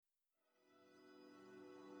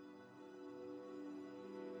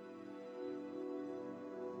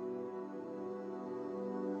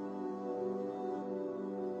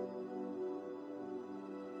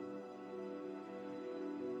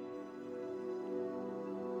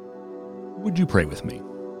Would you pray with me?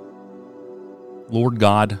 Lord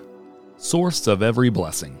God, source of every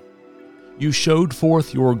blessing, you showed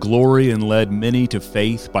forth your glory and led many to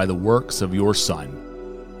faith by the works of your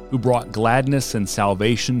Son, who brought gladness and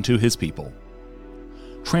salvation to his people.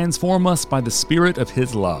 Transform us by the Spirit of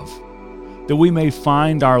his love, that we may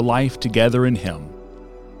find our life together in him,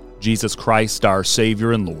 Jesus Christ, our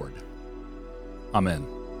Savior and Lord. Amen.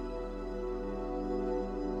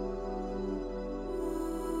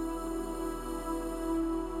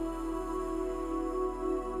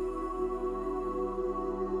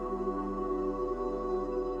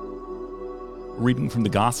 Reading from the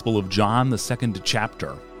Gospel of John, the 2nd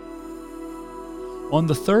chapter. On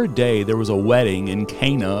the third day there was a wedding in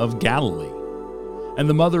Cana of Galilee, and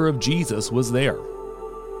the mother of Jesus was there.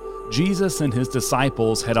 Jesus and his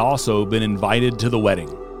disciples had also been invited to the wedding.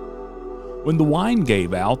 When the wine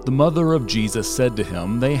gave out, the mother of Jesus said to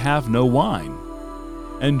him, "They have no wine."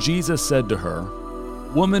 And Jesus said to her,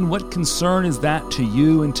 "Woman, what concern is that to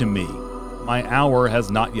you and to me? My hour has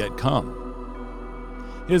not yet come."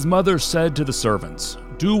 His mother said to the servants,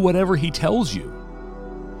 "Do whatever he tells you."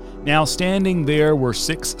 Now standing there were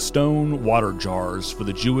 6 stone water jars for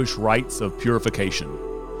the Jewish rites of purification,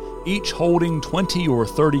 each holding 20 or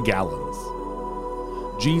 30 gallons.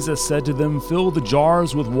 Jesus said to them, "Fill the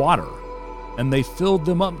jars with water," and they filled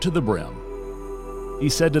them up to the brim. He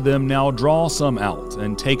said to them, "Now draw some out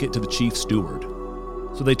and take it to the chief steward."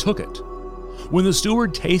 So they took it. When the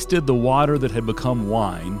steward tasted the water that had become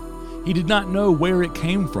wine, he did not know where it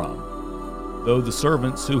came from, though the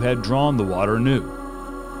servants who had drawn the water knew.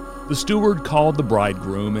 The steward called the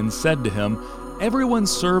bridegroom and said to him, "Everyone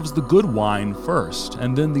serves the good wine first,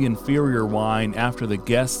 and then the inferior wine after the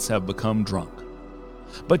guests have become drunk.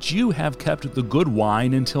 But you have kept the good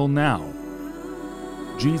wine until now."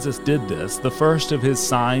 Jesus did this, the first of his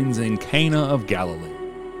signs in Cana of Galilee,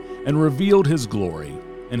 and revealed his glory,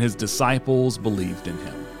 and his disciples believed in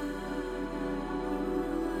him.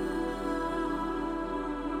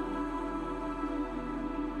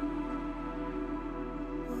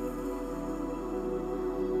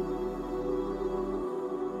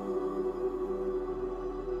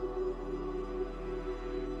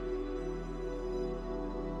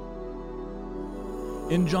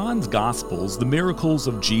 In John's Gospels, the miracles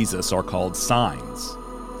of Jesus are called signs,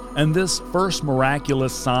 and this first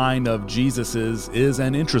miraculous sign of Jesus's is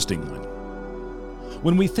an interesting one.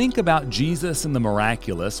 When we think about Jesus and the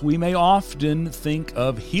miraculous, we may often think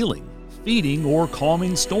of healing, feeding, or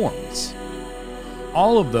calming storms.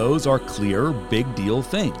 All of those are clear, big deal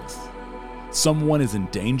things. Someone is in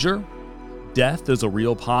danger, death is a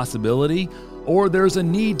real possibility, or there's a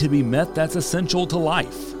need to be met that's essential to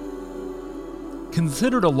life.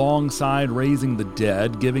 Considered alongside raising the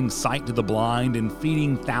dead, giving sight to the blind, and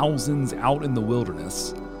feeding thousands out in the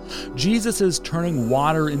wilderness, Jesus' turning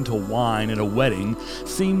water into wine at a wedding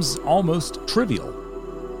seems almost trivial.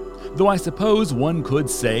 Though I suppose one could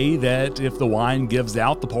say that if the wine gives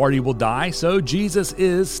out, the party will die, so Jesus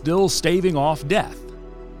is still staving off death.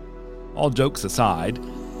 All jokes aside,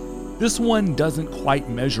 this one doesn't quite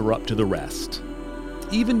measure up to the rest.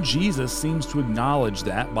 Even Jesus seems to acknowledge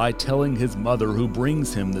that by telling his mother, who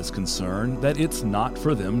brings him this concern, that it's not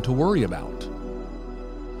for them to worry about.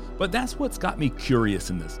 But that's what's got me curious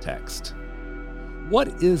in this text.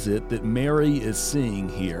 What is it that Mary is seeing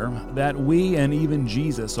here that we and even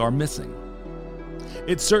Jesus are missing?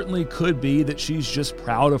 It certainly could be that she's just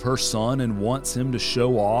proud of her son and wants him to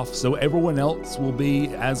show off so everyone else will be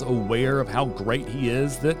as aware of how great he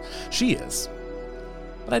is that she is.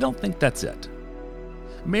 But I don't think that's it.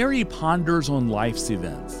 Mary ponders on life's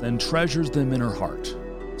events and treasures them in her heart,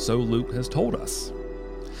 so Luke has told us.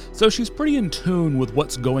 So she's pretty in tune with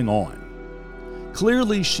what's going on.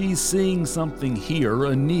 Clearly she's seeing something here,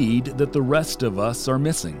 a need that the rest of us are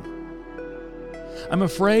missing. I'm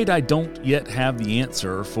afraid I don't yet have the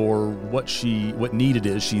answer for what need it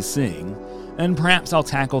is she's seeing, and perhaps I'll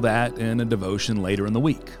tackle that in a devotion later in the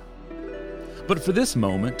week. But for this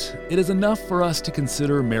moment, it is enough for us to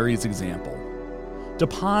consider Mary's example, to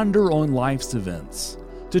ponder on life's events,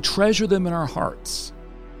 to treasure them in our hearts,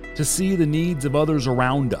 to see the needs of others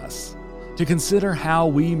around us, to consider how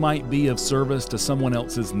we might be of service to someone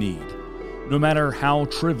else's need, no matter how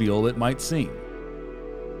trivial it might seem.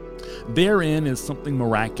 Therein is something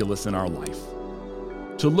miraculous in our life,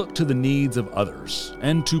 to look to the needs of others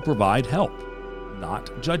and to provide help, not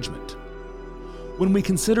judgment. When we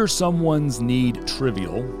consider someone's need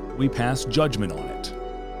trivial, we pass judgment on it.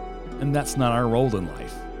 And that's not our role in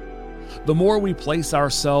life. The more we place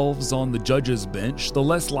ourselves on the judge's bench, the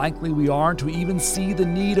less likely we are to even see the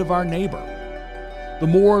need of our neighbor. the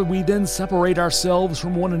more we then separate ourselves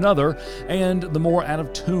from one another, and the more out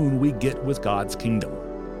of tune we get with God's kingdom.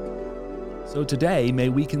 So today, may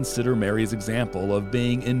we consider Mary's example of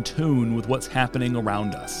being in tune with what's happening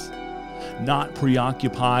around us, not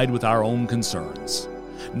preoccupied with our own concerns,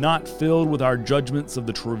 not filled with our judgments of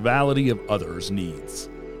the triviality of others' needs,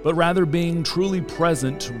 but rather being truly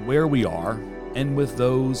present where we are and with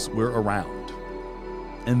those we're around.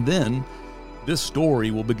 And then, this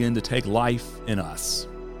story will begin to take life in us.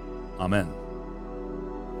 Amen.